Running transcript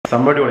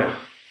സംഭവം അടിപൊളിയാ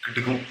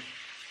കിട്ടിക്കും.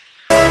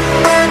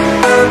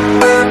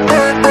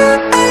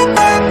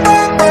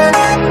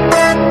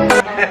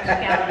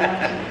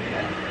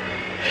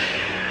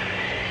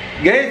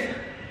 ഗൈസ്,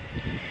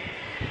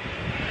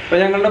 അപ്പോൾ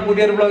ഞങ്ങളുടെ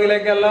പുതിയൊരു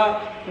ബ്ലോഗിലേക്ക്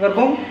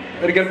എല്ലാവർക്കും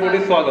ഒരിക്കൽ കൂടി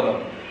സ്വാഗതം.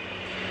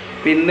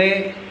 പിന്നെ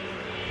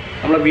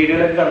നമ്മളെ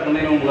വീഡിയോയിലേക്ക്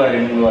കടക്കുന്നതിന് മുമ്പ്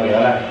കാര്യങ്ങൾ പറയാം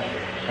അല്ലേ.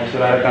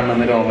 അശ്വരാരെ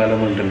കണ്ണെന്ന് രോമെല്ലാം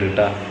വീണിട്ടുണ്ട്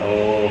കേട്ടാ. ഓ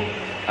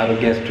അത്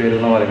ഗസ്റ്റ്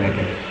വരുന്ന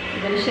പറയുന്നൊക്കെ.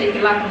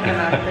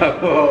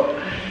 അപ്പോൾ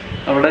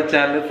നമ്മുടെ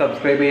ചാനൽ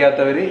സബ്സ്ക്രൈബ്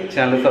ചെയ്യാത്തവർ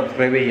ചാനൽ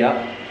സബ്സ്ക്രൈബ് ചെയ്യുക.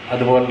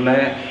 അതുപോലെ തന്നെ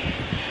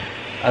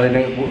അതിന്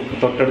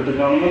തൊട്ടടുത്ത്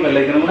കാണുന്ന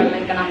ബെല്ലൈക്കനും കൂടി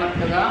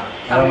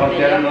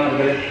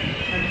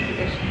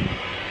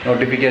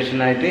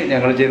നോട്ടിഫിക്കേഷനായിട്ട്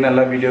ഞങ്ങൾ ചെയ്യുന്ന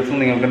എല്ലാ വീഡിയോസും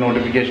നിങ്ങൾക്ക്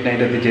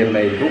നോട്ടിഫിക്കേഷനായിട്ട്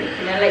എത്തിച്ചേരുന്നതായിരിക്കും.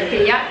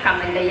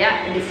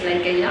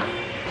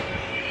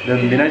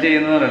 ഇതെന്തിനാ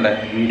ചെയ്യുന്നത് പറയണ്ടേ.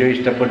 വീഡിയോ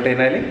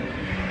ഇഷ്ടപ്പെട്ടതിനാൽ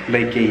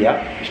ലൈക്ക് ചെയ്യുക,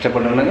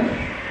 ഇഷ്ടപ്പെട്ടുണ്ടെങ്കിൽ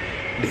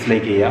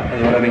ഡിസ്ലൈക്ക് ചെയ്യുക.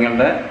 അതുപോലെ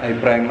നിങ്ങളുടെ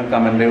അഭിപ്രായങ്ങളും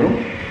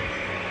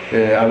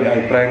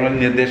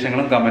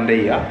നിർദ്ദേശങ്ങളും കമൻറ്റ്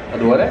ചെയ്യുക.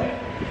 അതുപോലെ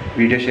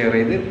വീഡിയോ ഷെയർ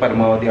ചെയ്ത്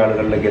പരമാവധി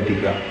ആളുകളിലേക്ക്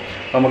എത്തിക്കുക.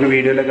 അപ്പോൾ നമുക്ക്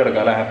വീഡിയോയിലേക്ക്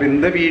എടുക്കാം അല്ലേ. അപ്പോൾ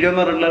ഇന്നത്തെ വീഡിയോ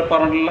എന്ന്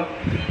പറഞ്ഞിട്ടുള്ള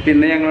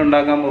പിന്നെ ഞങ്ങൾ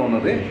ഉണ്ടാക്കാൻ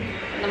പോകുന്നത്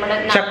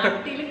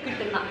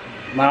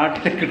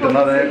നാട്ടിൽ കിട്ടുന്ന,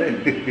 അതായത്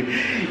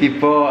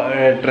ഇപ്പോൾ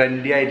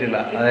ട്രെൻഡി ആയിട്ടുള്ള,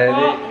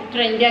 അതായത്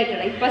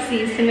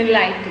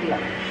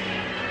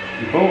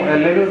ഇപ്പോൾ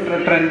എല്ലാവരും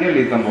ട്രെൻഡി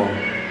അല്ലേ ഈ സംഭവം.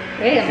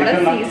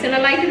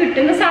 സീസണിലായിട്ടുള്ള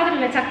കിട്ടുന്ന സാധനം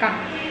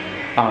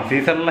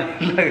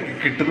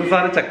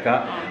ചക്ക.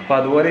 അപ്പോൾ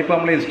അതുപോലെ ഇപ്പോൾ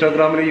നമ്മൾ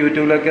ഇൻസ്റ്റാഗ്രാമിലും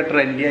യൂട്യൂബിലൊക്കെ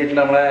ട്രെൻഡി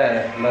ആയിട്ടുള്ള നമ്മളെ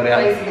എന്താ പറയുക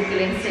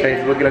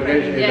ഫേസ്ബുക്കിലൊക്കെ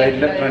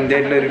ഇതായിട്ടുള്ള ട്രെൻഡി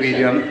ആയിട്ടുള്ള ഒരു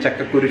വീഡിയോ ആണ്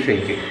ചക്കക്കുരു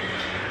ഷേക്ക്.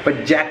 അപ്പോൾ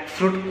ജാക്ക്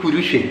ഫ്രൂട്ട്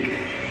കുരു ഷേക്ക്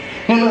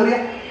എന്താ പറയുക,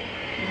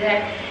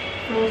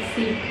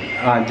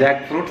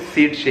 ജാക്ക് ഫ്രൂട്ട്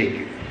സീഡ്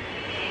ഷേക്ക്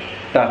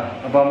കേട്ടോ.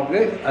 അപ്പോൾ നമുക്ക്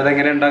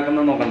അതെങ്ങനെ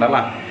ഉണ്ടാക്കുന്നത് നോക്കണ്ട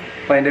അല്ലേ.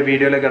 അപ്പോൾ അതിൻ്റെ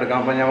വീഡിയോയിലേക്ക് എടുക്കാം.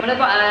 അപ്പോൾ ഞങ്ങൾ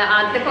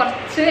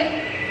കുറച്ച്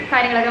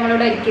കാര്യങ്ങളൊക്കെ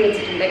നമ്മളിവിടെ ഒരുക്കി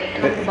വെച്ചിട്ടുണ്ട്.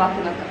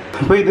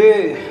 അപ്പോൾ ഇത്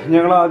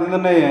ഞങ്ങൾ ആദ്യം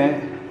തന്നെ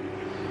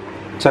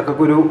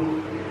ചക്കക്കുരു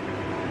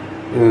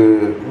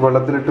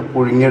വെള്ളത്തിലിട്ട്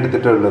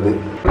പുഴുങ്ങിയെടുത്തിട്ടുള്ളത്.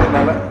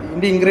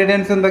 ഇതിൻ്റെ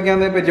ഇൻഗ്രീഡിയൻസ്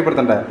എന്തൊക്കെയാണെന്ന്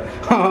പരിചയപ്പെടുത്തണ്ടേ.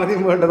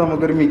 ആദ്യം വേണ്ടത്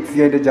നമുക്കൊരു മിക്സി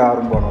ആയിട്ട്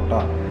ജാറും പോകണം കേട്ടോ.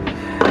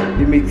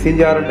 ഈ മിക്സിയും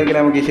ജാറുണ്ടെങ്കിൽ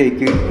നമുക്ക് ഈ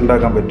ഷേക്ക്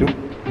ഉണ്ടാക്കാൻ പറ്റും.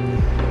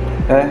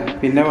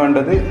 പിന്നെ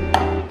വേണ്ടത്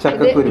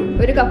ചക്കക്കുരു,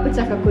 1 കപ്പ്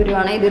ചക്കക്കുരു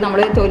ആണ്. ഇത് നമ്മൾ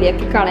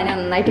തൊലിയാക്കി കളയാൻ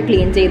നന്നായിട്ട്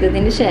ക്ലീൻ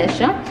ചെയ്തതിന്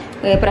ശേഷം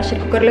പ്രഷർ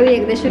കുക്കറിൽ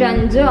ഏകദേശം ഒരു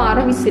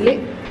 5-6 വിസിൽ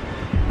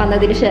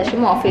വന്നതിന് ശേഷം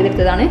ഓഫ്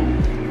ചെയ്തെടുത്തതാണ്.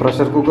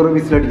 പ്രഷർ കുക്കർ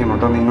വിസിലടിക്കണം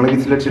കേട്ടോ. നിങ്ങൾ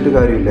വിസിലടിച്ചിട്ട്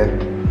കാര്യമില്ല,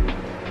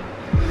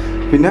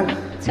 പിന്നെ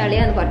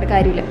ചളിയാന്ന് പറഞ്ഞിട്ട്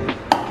കാര്യമില്ല.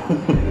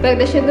 ഇപ്പം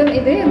ഏകദേശം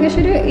ഇത് ഏകദേശം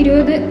ഒരു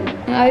 20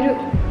 ആ ഒരു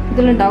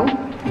ഇതിലുണ്ടാവും.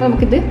 അപ്പോൾ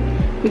നമുക്കിത്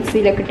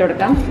മിക്സിയിലേക്ക് ഇട്ട്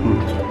കൊടുക്കാം.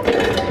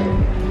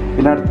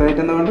 പിന്നെ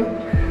അടുത്തതായിട്ട് എന്താ വേണ്ടത്,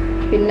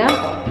 പിന്നെ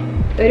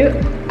ഒരു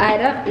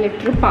 1/2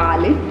 ലിറ്റർ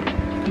പാല്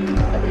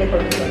അതിലേക്ക്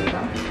ഒഴിച്ച്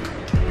കൊടുക്കാം.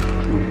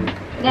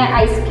 പിന്നെ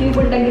ഐസ് ക്യൂബ്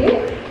ഉണ്ടെങ്കിൽ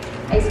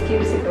ഐസ്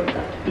ക്യൂബ്സ് ഇട്ട്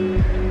കൊടുക്കാം.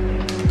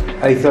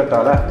 ഐസ് കട്ട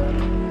അല്ലേ,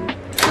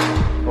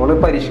 അവള്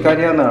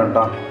പരിഷ്കാരിയാന്ന്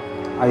കേട്ടോ.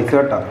 ഐസ്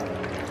കട്ട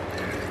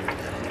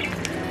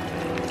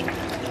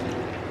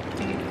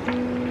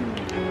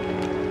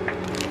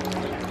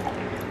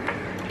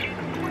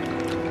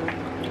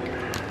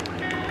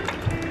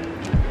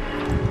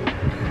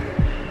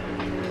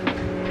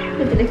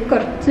ഇതിലേക്ക്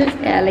കുറച്ച്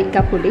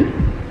ഏലക്കാപ്പൊടി,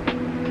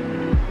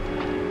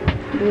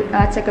 ആ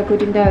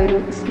ചക്കക്കുരിൻ്റെ ആ ഒരു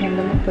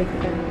സ്മെല്ലൊന്ന്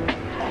പോയിക്കിട്ടു.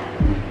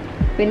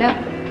 പിന്നെ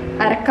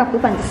 1/2 കപ്പ്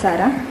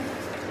പഞ്ചസാര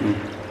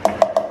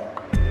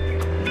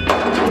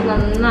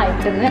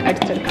നന്നായിട്ടൊന്ന്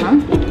അടിച്ചെടുക്കണം.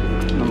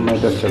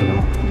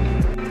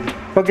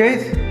 ഓക്കെ,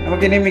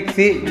 നമുക്കിനി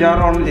മിക്സി ജാർ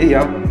ഓൺ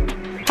ചെയ്യാം.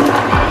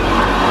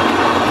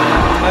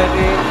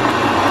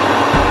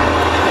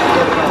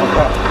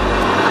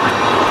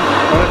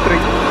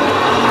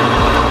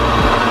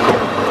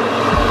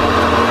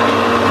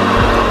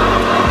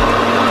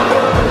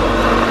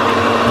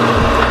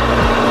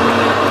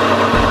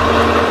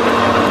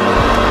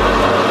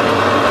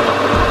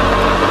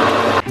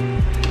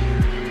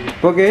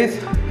 ഇപ്പോൾ ഗേസ്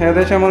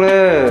ഏകദേശം നമ്മൾ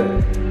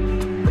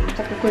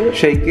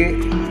ഷേക്ക്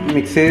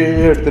മിക്സ്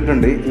ചെയ്ത്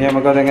എടുത്തിട്ടുണ്ട്. ഇനി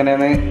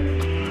നമുക്കതെങ്ങനെയാണ്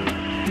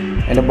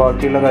അതിൻ്റെ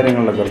ബാക്കിയുള്ള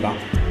കാര്യങ്ങളിലൊക്കെ എടുക്കാം.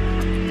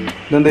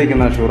 ഇതെന്താ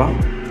വയ്ക്കുന്ന ഷൂറ,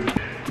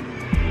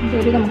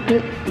 ഇതൊരു നമുക്ക്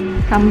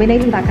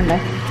കമ്പനിയിൽ ഉണ്ടാക്കണ്ടേ.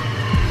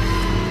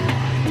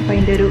 അപ്പോൾ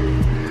അതിൻ്റെ ഒരു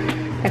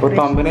ഇപ്പോൾ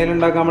കമ്പനിയിൽ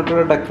ഉണ്ടാക്കാൻ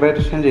പറ്റുള്ള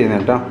ഡെക്കറേഷൻ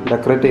ചെയ്യുന്നത് കേട്ടോ.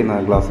 ഡെക്കറേറ്റ്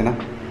ചെയ്യുന്നത് ഗ്ലാസ്സിനെ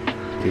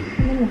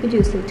നമുക്ക്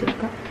ജ്യൂസ് വെച്ച്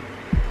കൊടുക്കാം.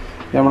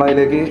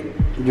 നമ്മളതിലേക്ക്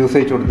ജ്യൂസ്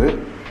വെച്ച് കൊടുത്ത്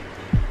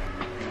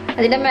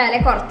അതിൻ്റെ മേലെ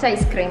കുറച്ച്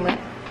ഐസ്ക്രീം,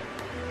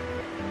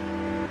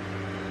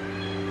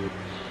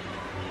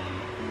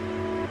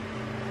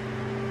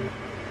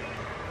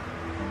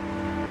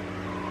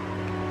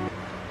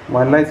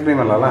 വല്ല ഐസ്ക്രീം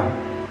അല്ല അല്ലേ,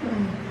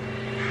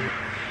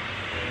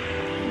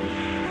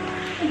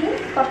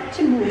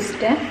 കുറച്ച്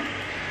ബൂസ്റ്റ്,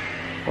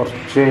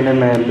 കുറച്ച് അതിൻ്റെ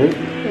മേലിൽ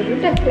ഒരു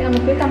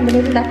നമുക്ക്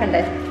കമ്പനിയിൽ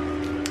ഉണ്ടാക്കണ്ടേ.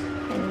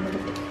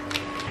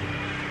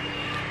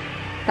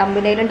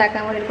 കമ്പനിയിൽ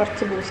ഉണ്ടാക്കാൻ വേണ്ടി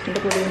കുറച്ച് ബൂസ്റ്റിൻ്റെ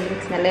കൂടി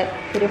മിക്സ് നല്ല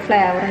ഒരു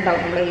ഫ്ലേവർ ഉണ്ടാവും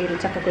നമ്മുടെ ഈ ഒരു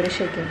ചക്കക്കുരു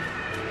ഷേക്കിന്.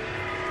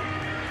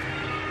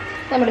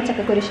 നമ്മുടെ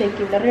ചക്കക്കുരു ഷേക്ക്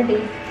ഇവിടെ റെഡി.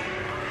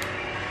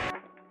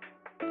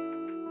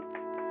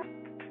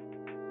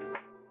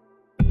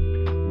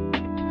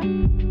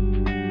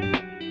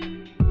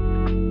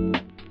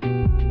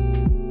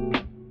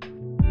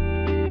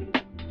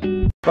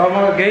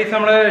 അപ്പം ഗെയ്സ്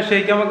നമ്മൾ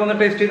ഷെയ്ക്ക് നമുക്കൊന്ന്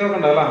ടേസ്റ്റ് ചെയ്ത്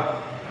നോക്കണ്ടല്ലോ.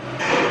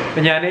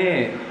 അപ്പം ഞാൻ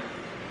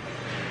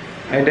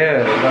അതിൻ്റെ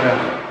എന്താ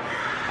പറയുക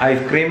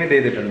ഐസ്ക്രീം ഇത്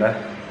ചെയ്തിട്ടുണ്ട്,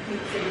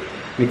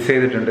 മിക്സ്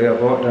ചെയ്തിട്ടുണ്ട്.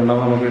 അപ്പോൾ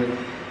രണ്ടാമത് നമുക്ക്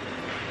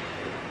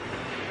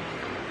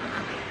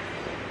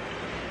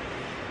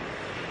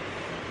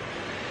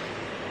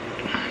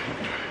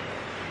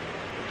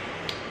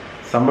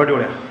സംഭവം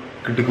അടിപൊളിയാണ്,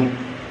 കിട്ടിക്കും.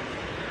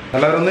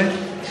 എല്ലാവരും ഒന്ന്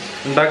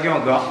ഉണ്ടാക്കി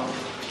നോക്കാം.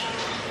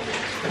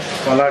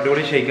 നല്ല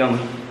അടിപൊളി ഷെയ്ക്കാണ്.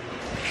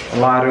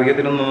 നമ്മളെ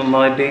ആരോഗ്യത്തിന്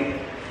നന്നായിട്ട്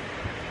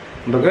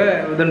എന്തൊക്കെ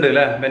ഇതുണ്ട്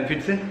അല്ലേ,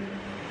 ബെനിഫിറ്റ്സ്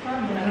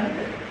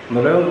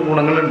നല്ല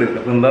ഗുണങ്ങളുണ്ട്.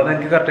 അപ്പോൾ എന്താണെന്ന്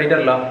എനിക്ക്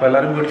കറക്റ്റായിട്ടല്ല. അപ്പോൾ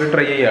എല്ലാവരും വീട്ടിൽ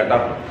ട്രൈ ചെയ്യാം കേട്ടോ.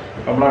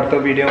 നമ്മൾ അടുത്ത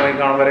വീഡിയോ ആയി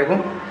കാണുമ്പോഴേക്കും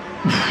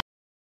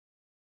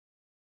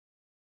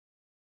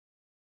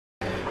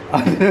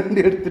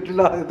അതിനുവേണ്ടി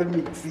എടുത്തിട്ടുള്ള ആദ്യത്തെ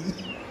മിക്സി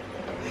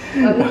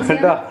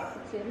കേട്ടോ.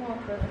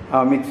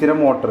 ആ മിക്സിയുടെ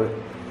മോട്ടർ,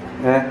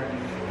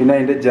 പിന്നെ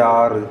അതിൻ്റെ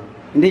ജാറ്,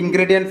 ഇതിൻ്റെ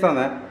ഇൻഗ്രീഡിയൻസ്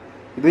ആണ്.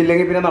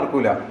 ഇതില്ലെങ്കിൽ പിന്നെ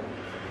നടക്കൂല,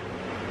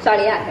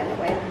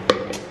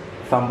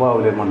 സംഭവം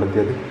ആവൂലേ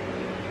മണ്ടത്തിയത്.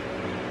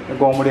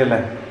 കോമഡി അല്ലേ?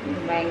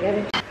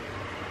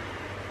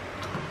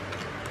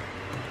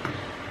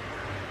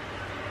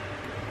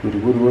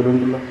 ഗുരു പോലെ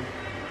ഉണ്ടല്ലോ.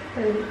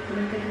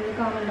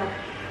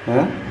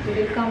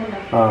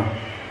 ആ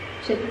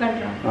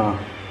ആ